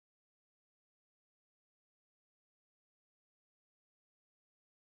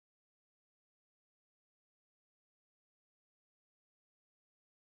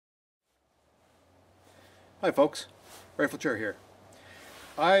Hi folks, Rifle Chair here.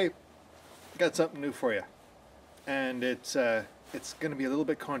 I got something new for you, and it's going to be a little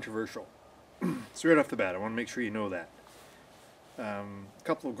bit controversial. Straight off the bat, I want to make sure you know that. A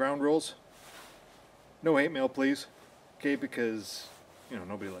couple of ground rules. No hate mail, please. Okay, because you know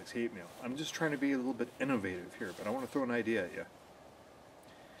nobody likes hate mail. I'm just trying to be a little bit innovative here, but I want to throw an idea at you.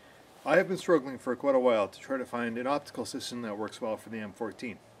 I have been struggling for quite a while to try to find an optical system that works well for the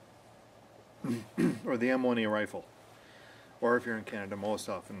M14. Or the M1A rifle, or if you're in Canada, most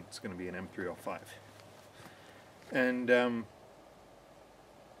often it's going to be an M305. And I've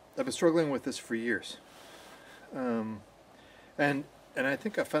been struggling with this for years, and I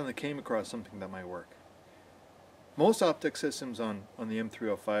think I finally came across something that might work. Most optic systems on the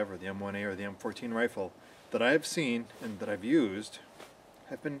M305 or the M1A or the M14 rifle that I've seen and that I've used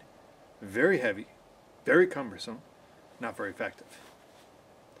have been very heavy, very cumbersome, not very effective.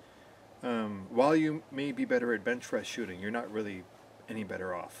 While you may be better at bench press shooting, you're not really any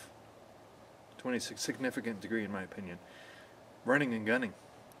better off. To a significant degree, in my opinion. Running and gunning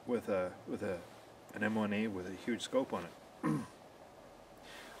with an M1A with a huge scope on it.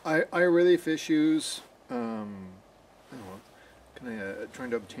 I really fish use, trying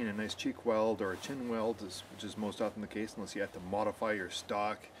to obtain a nice cheek weld or a chin weld, which is most often the case, unless you have to modify your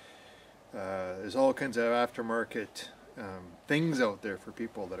stock. There's all kinds of aftermarket things out there for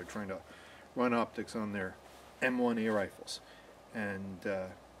people that are trying to run optics on their M1A rifles, and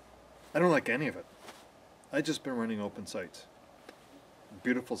I don't like any of it. I've just been running open sights,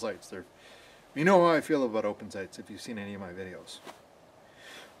 beautiful sights. You know how I feel about open sights if you've seen any of my videos.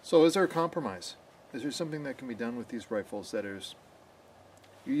 So is there a compromise? Is there something that can be done with these rifles that is,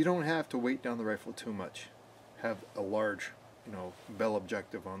 you don't have to weight down the rifle too much, have a large, bell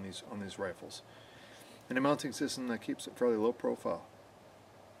objective on these rifles, and a mounting system that keeps it fairly low profile?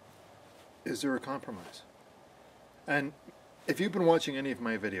 Is there a compromise? And if you've been watching any of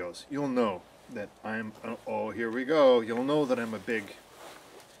my videos, you'll know that here we go, you'll know that I'm a big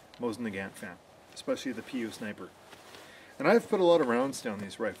Mosin Nagant fan, especially the PU Sniper. And I've put a lot of rounds down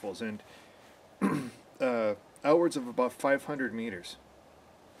these rifles, and outwards of about 500 meters.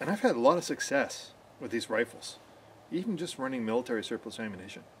 And I've had a lot of success with these rifles, even just running military surplus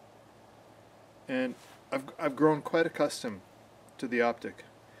ammunition. And I've grown quite accustomed to the optic.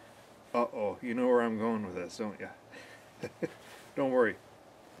 Uh-oh, you know where I'm going with this, don't you? Don't worry.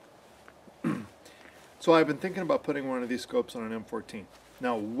 So I've been thinking about putting one of these scopes on an M14.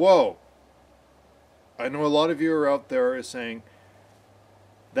 Now, whoa! I know a lot of you are out there saying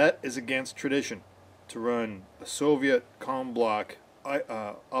that is against tradition to run a Soviet comm block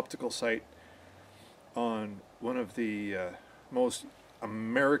optical sight on one of the most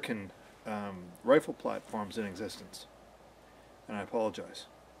American rifle platforms in existence. And I apologize,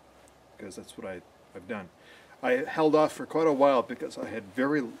 because that's what I've done. I held off for quite a while because I had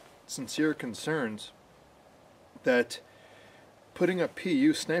very sincere concerns that putting a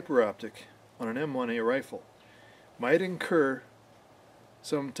PU sniper optic on an M1A rifle might incur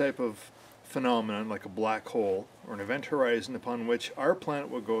some type of phenomenon like a black hole or an event horizon upon which our planet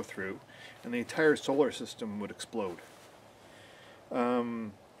would go through and the entire solar system would explode.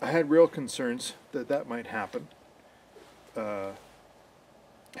 I had real concerns that that might happen.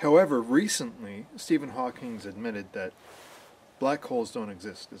 However, recently, Stephen Hawking admitted that black holes don't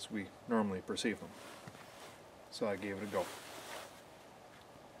exist as we normally perceive them. So I gave it a go.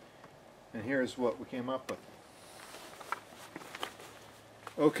 And here's what we came up with.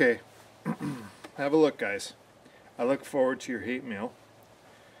 Okay, have a look, guys. I look forward to your hate mail.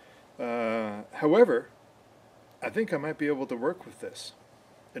 However, I think I might be able to work with this.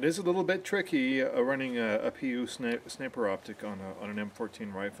 It is a little bit tricky running a PU sniper optic on an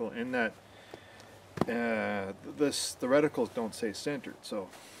M14 rifle, in that the reticles don't stay centered. So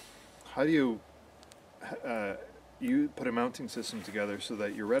how do you put a mounting system together so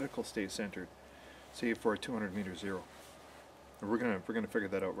that your reticle stays centered, say for a 200 meter zero? We're gonna figure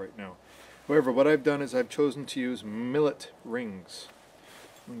that out right now. However, what I've done is I've chosen to use millet rings.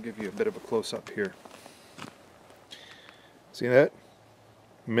 I'm gonna give you a bit of a close up here. See that?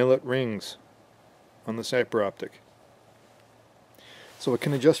 Millet rings on the sniper optic, so it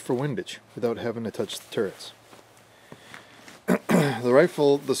can adjust for windage without having to touch the turrets.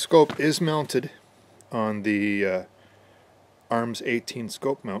 The scope is mounted on the ARMS 18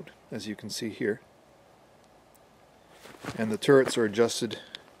 scope mount, as you can see here, and the turrets are adjusted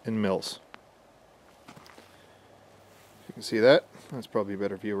in mils. You can see that. That's probably a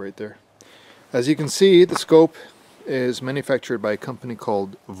better view right there. As you can see, the scope is manufactured by a company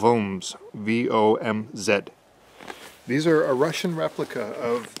called VOMZ, V-O-M-Z. These are a Russian replica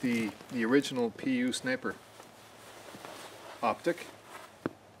of the original PU sniper Optic.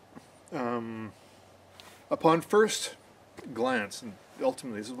 Upon first glance, and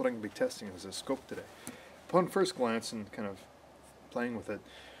ultimately this is what I'm going to be testing as a scope today. Upon first glance and kind of playing with it,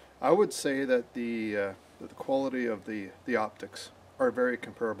 I would say that the quality of the optics are very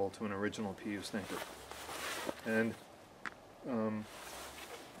comparable to an original PU sniper. And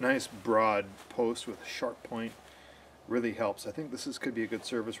nice broad post with a sharp point really helps. I think could be a good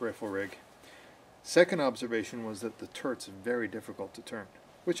service rifle rig. Second observation was that the turret's very difficult to turn,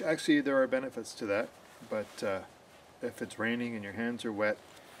 which actually there are benefits to that, but if it's raining and your hands are wet,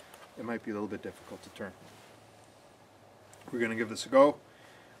 it might be a little bit difficult to turn. We're going to give this a go.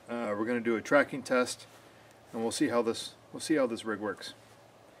 We're going to do a tracking test, and we'll see how this rig works.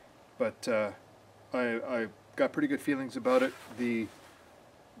 But I got pretty good feelings about it. The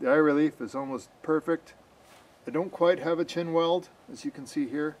eye relief is almost perfect. I don't quite have a chin weld, as you can see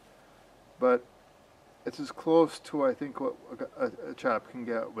here, but it's as close to, I think, what a chap can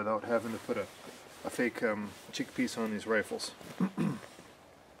get without having to put a fake cheek piece on these rifles.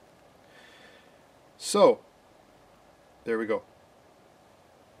 So, there we go.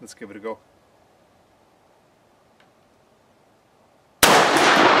 Let's give it a go.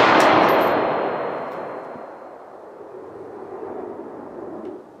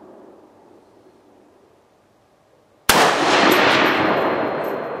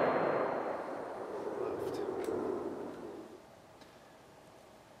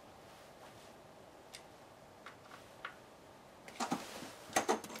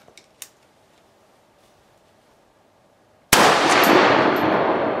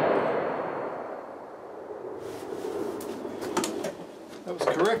 That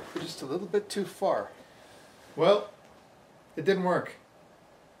was correct, but just a little bit too far. Well, it didn't work.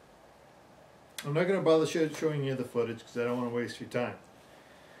 I'm not going to bother showing you the footage because I don't want to waste your time.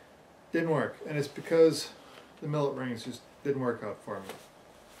 Didn't work, and it's because the millet rings just didn't work out for me.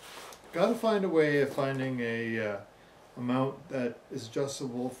 Got to find a way of finding a mount that is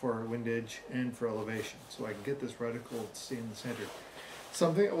adjustable for windage and for elevation, so I can get this reticle to stay in the center.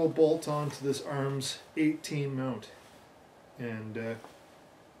 Something that will bolt onto this ARMS 18 mount, and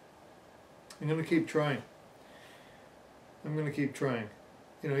I'm going to keep trying. I'm going to keep trying.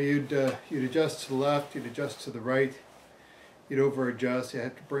 You know, you'd adjust to the left, you'd adjust to the right, you'd over adjust, you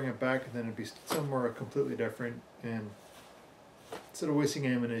have to bring it back, and then it'd be somewhere completely different. And instead of wasting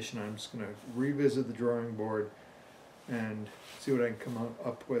ammunition, I'm just going to revisit the drawing board and see what I can come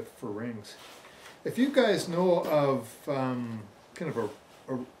up with for rings. If you guys know of kind of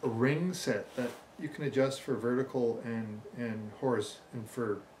a ring set that you can adjust for vertical and horse and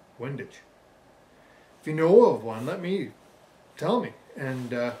for windage, if you know of one, tell me,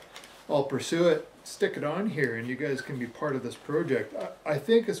 and I'll pursue it, stick it on here, and you guys can be part of this project. I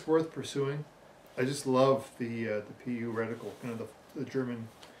think it's worth pursuing. I just love the PU reticle, kind of the German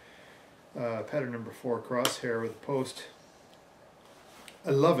pattern number 4 crosshair with a post.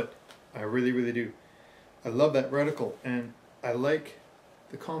 I love it. I really, really do. I love that reticle, and I like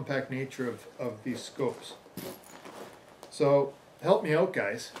the compact nature of these scopes. So help me out,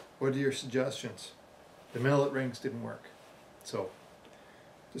 guys. What are your suggestions? The millet rings didn't work, so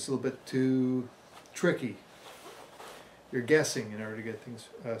just a little bit too tricky. You're guessing in order to get things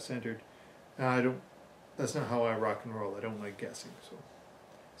centered. That's not how I rock and roll. I don't like guessing. So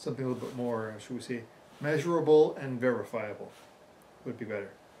something a little bit more, should we say, measurable and verifiable would be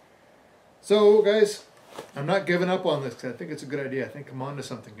better. So guys, I'm not giving up on this because I think it's a good idea. I think I'm on to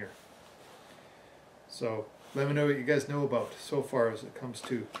something here. So let me know what you guys know about so far as it comes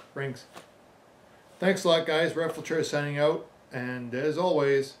to rings. Thanks a lot, guys. Rifle Chair signing out, and as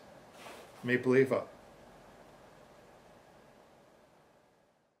always, Maple Leaf up.